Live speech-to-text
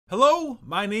Hello,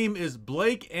 my name is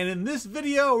Blake, and in this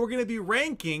video, we're going to be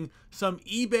ranking some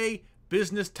eBay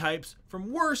business types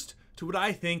from worst to what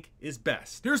I think is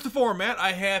best. Here's the format.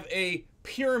 I have a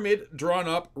pyramid drawn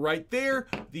up right there.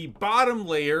 The bottom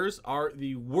layers are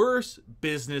the worst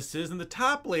businesses, and the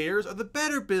top layers are the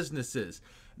better businesses.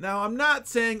 Now, I'm not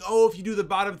saying, oh, if you do the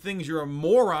bottom things, you're a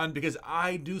moron, because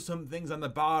I do some things on the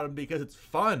bottom because it's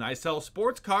fun. I sell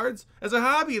sports cards as a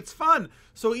hobby. It's fun.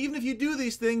 So even if you do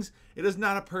these things, it is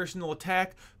not a personal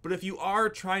attack. But if you are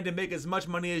trying to make as much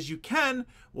money as you can,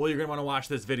 well, you're going to want to watch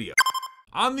this video.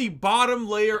 On the bottom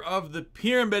layer of the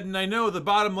pyramid, and I know the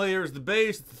bottom layer is the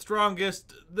base, it's the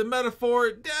strongest, the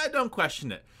metaphor, don't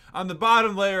question it. On the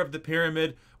bottom layer of the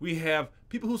pyramid, we have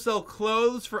people who sell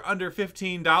clothes for under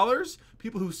 $15,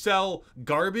 people who sell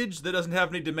garbage that doesn't have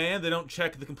any demand, they don't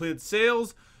check the completed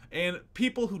sales, and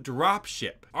people who drop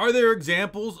ship. Are there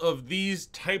examples of these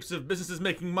types of businesses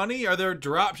making money? Are there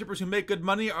drop shippers who make good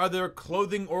money? Are there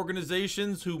clothing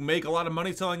organizations who make a lot of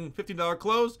money selling $15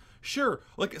 clothes? Sure,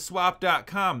 look at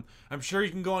swap.com. I'm sure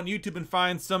you can go on YouTube and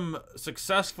find some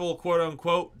successful quote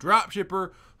unquote drop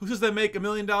shipper who says they make $1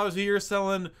 million a year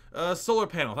selling solar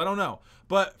panels. I don't know.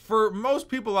 But for most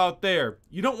people out there,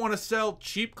 you don't want to sell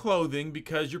cheap clothing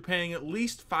because you're paying at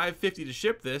least $5.50 to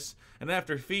ship this, and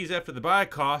after fees, after the buy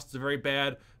cost, it's a very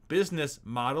bad business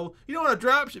model. You don't want to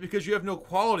drop ship because you have no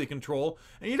quality control,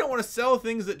 and you don't want to sell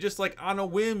things that just like on a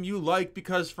whim you like,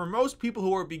 because for most people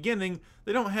who are beginning,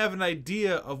 they don't have an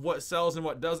idea of what sells and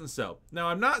what doesn't sell. Now,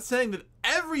 I'm not saying that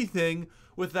everything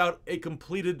without a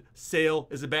completed sale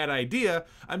is a bad idea.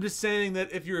 I'm just saying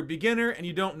that if you're a beginner and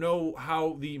you don't know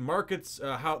how the markets,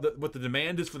 what the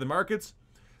demand is for the markets,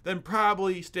 then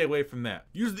probably stay away from that.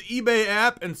 Use the eBay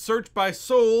app and search by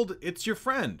sold. It's your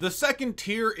friend. The second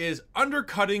tier is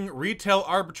undercutting retail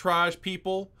arbitrage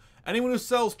people, anyone who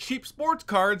sells cheap sports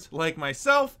cards like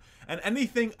myself, and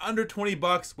anything under 20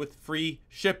 bucks with free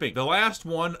shipping. The last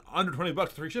one, under 20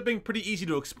 bucks with free shipping, pretty easy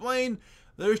to explain.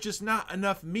 There's just not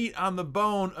enough meat on the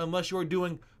bone unless you're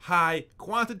doing high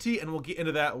quantity, and we'll get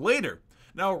into that later.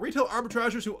 Now, retail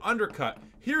arbitrageurs who undercut,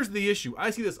 here's the issue. I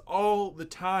see this all the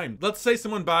time. Let's say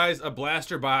someone buys a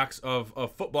blaster box of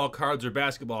football cards or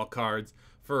basketball cards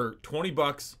for 20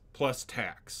 bucks plus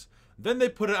tax. Then they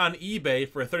put it on eBay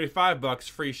for 35 bucks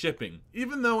free shipping.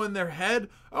 Even though in their head,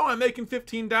 oh, I'm making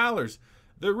 $15.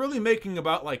 They're really making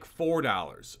about like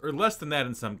 $4 or less than that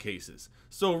in some cases.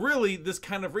 So really, this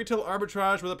kind of retail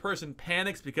arbitrage where the person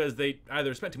panics because they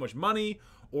either spent too much money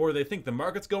or they think the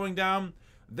market's going down,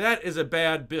 that is a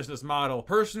bad business model.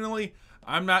 Personally,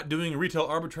 I'm not doing retail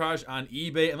arbitrage on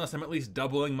eBay unless I'm at least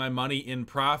doubling my money in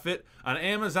profit. On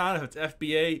Amazon, if it's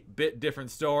FBA, bit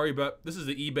different story, but this is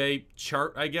the eBay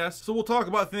chart, I guess. So we'll talk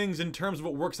about things in terms of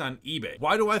what works on eBay.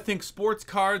 Why do I think sports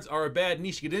cards are a bad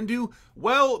niche to get into?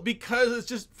 Well, because it's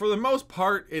just, for the most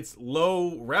part, it's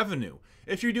low revenue.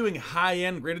 If you're doing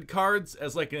high-end graded cards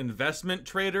as like an investment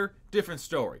trader, different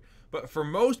story. But for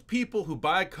most people who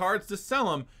buy cards to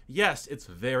sell them, yes, it's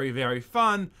very, very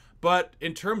fun. But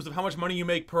in terms of how much money you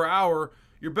make per hour,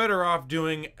 you're better off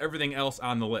doing everything else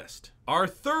on the list. Our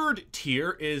third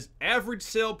tier is average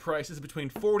sale prices between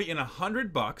 40 and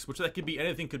 100 bucks, which that could be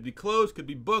anything. Could be clothes, could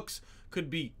be books, could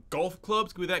be golf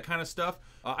clubs, could be that kind of stuff.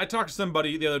 I talked to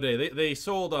somebody the other day. They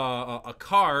sold a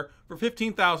car for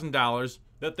 $15,000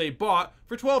 that they bought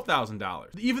for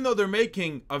 $12,000. Even though they're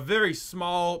making a very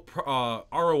small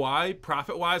ROI,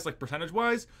 profit-wise, like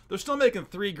percentage-wise, they're still making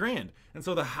 $3 grand. And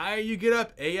so the higher you get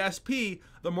up ASP,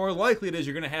 the more likely it is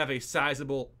you're gonna have a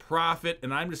sizable profit.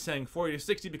 And I'm just saying 40 to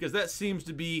 60 because that seems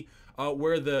to be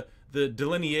where the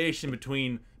delineation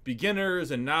between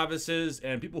beginners and novices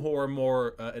and people who are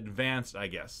more advanced, I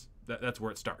guess. That's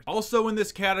where it starts. Also in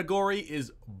this category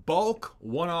is bulk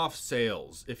one-off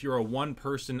sales if you're a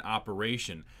one-person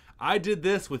operation. I did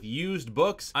this with used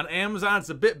books. On Amazon, it's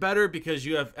a bit better because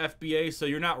you have FBA, so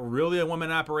you're not really a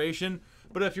one-man operation.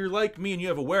 But if you're like me and you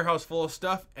have a warehouse full of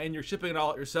stuff and you're shipping it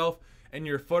all yourself and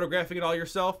you're photographing it all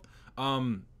yourself,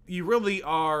 you really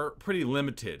are pretty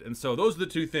limited. And so those are the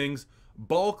two things.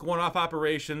 Bulk one-off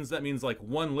operations, that means like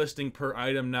one listing per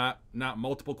item, not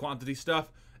multiple quantity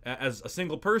stuff as a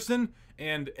single person,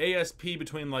 and ASP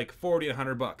between like 40 and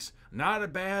 100 bucks. Not a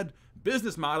bad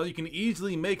business model. You can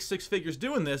easily make six figures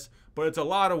doing this, but it's a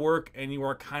lot of work and you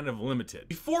are kind of limited.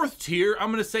 The fourth tier, I'm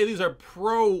gonna say these are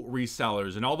pro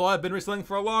resellers, and although I've been reselling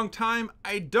for a long time,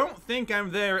 I don't think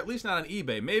I'm there, at least not on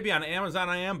eBay. Maybe on Amazon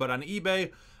I am, but on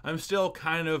eBay, I'm still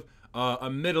kind of a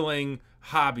middling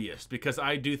hobbyist because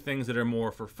I do things that are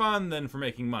more for fun than for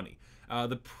making money.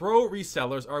 The pro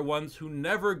resellers are ones who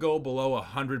never go below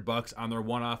 $100 on their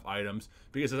one-off items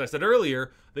because, as I said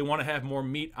earlier, they want to have more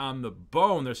meat on the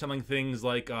bone. They're selling things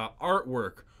like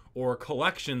artwork or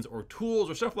collections or tools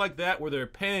or stuff like that where they're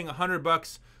paying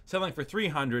 $100, selling for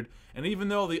 $300, and even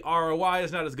though the ROI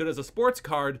is not as good as a sports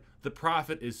card, the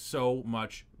profit is so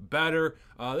much better.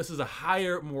 This is a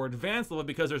higher, more advanced level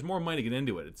because there's more money to get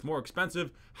into it. It's more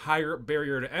expensive, higher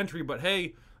barrier to entry, but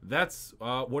hey, that's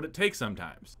what it takes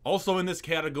sometimes. Also in this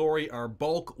category are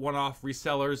bulk one-off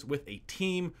resellers with a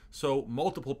team, so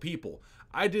multiple people.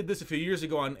 I did this a few years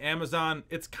ago on Amazon.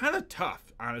 It's kind of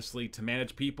tough, honestly, to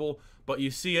manage people, but you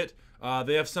see it.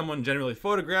 They have someone generally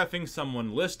photographing,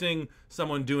 someone listing,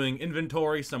 someone doing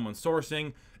inventory, someone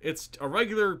sourcing. It's a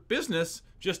regular business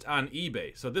just on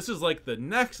eBay. So this is like the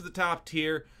next to the top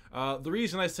tier. The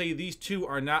reason I say these two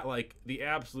are not like the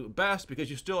absolute best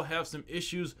because you still have some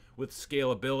issues with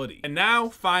scalability. And now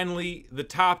finally the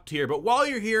top tier. But while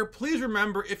you're here, please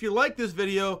remember, if you like this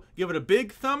video, give it a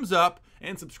big thumbs up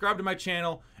and subscribe to my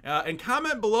channel, and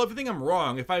comment below if you think I'm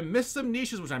wrong. If I missed some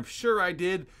niches, which I'm sure I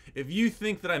did, if you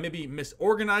think that I maybe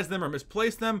misorganized them or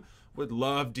misplaced them, would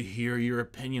love to hear your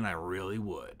opinion. I really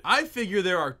would. I figure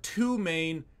there are two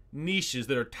main niches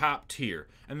that are top tier,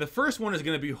 and the first one is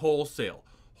going to be wholesale.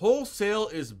 Wholesale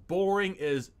is boring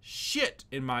as shit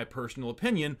in my personal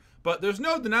opinion, but there's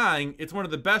no denying it's one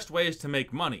of the best ways to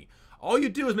make money. All you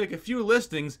do is make a few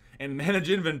listings and manage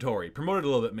inventory, promote it a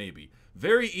little bit maybe.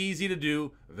 Very easy to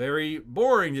do, very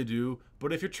boring to do,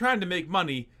 but if you're trying to make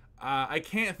money, I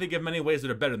can't think of many ways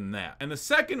that are better than that. And the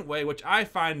second way, which I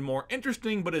find more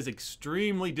interesting but is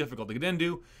extremely difficult to get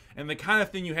into, and the kind of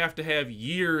thing you have to have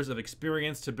years of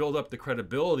experience to build up the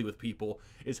credibility with people,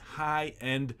 is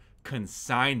high-end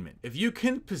consignment. If you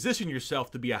can position yourself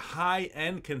to be a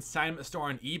high-end consignment store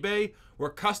on eBay where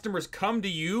customers come to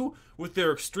you with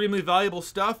their extremely valuable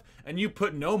stuff and you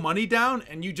put no money down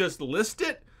and you just list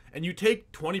it and you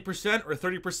take 20% or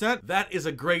 30%, that is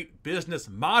a great business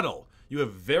model. You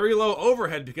have very low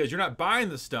overhead because you're not buying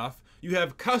the stuff. You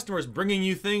have customers bringing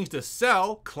you things to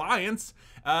sell, clients,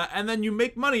 and then you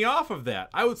make money off of that.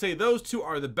 I would say those two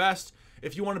are the best.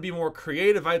 If you want to be more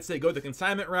creative, I'd say go the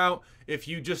consignment route. If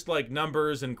you just like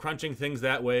numbers and crunching things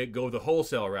that way, go the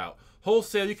wholesale route.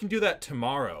 Wholesale, you can do that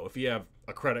tomorrow if you have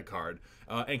a credit card.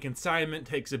 And consignment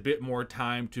takes a bit more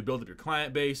time to build up your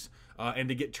client base and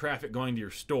to get traffic going to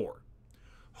your store.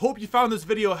 Hope you found this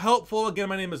video helpful. Again,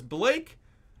 my name is Blake,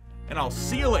 and I'll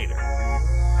see you later.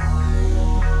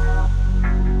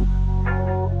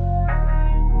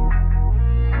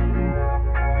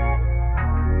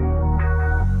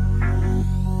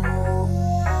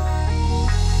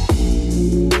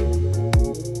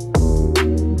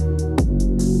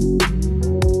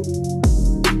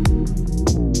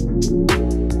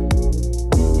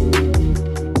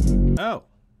 Oh,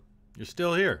 you're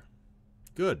still here.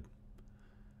 Good.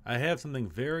 I have something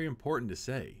very important to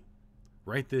say.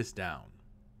 Write this down.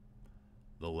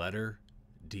 The letter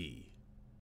D.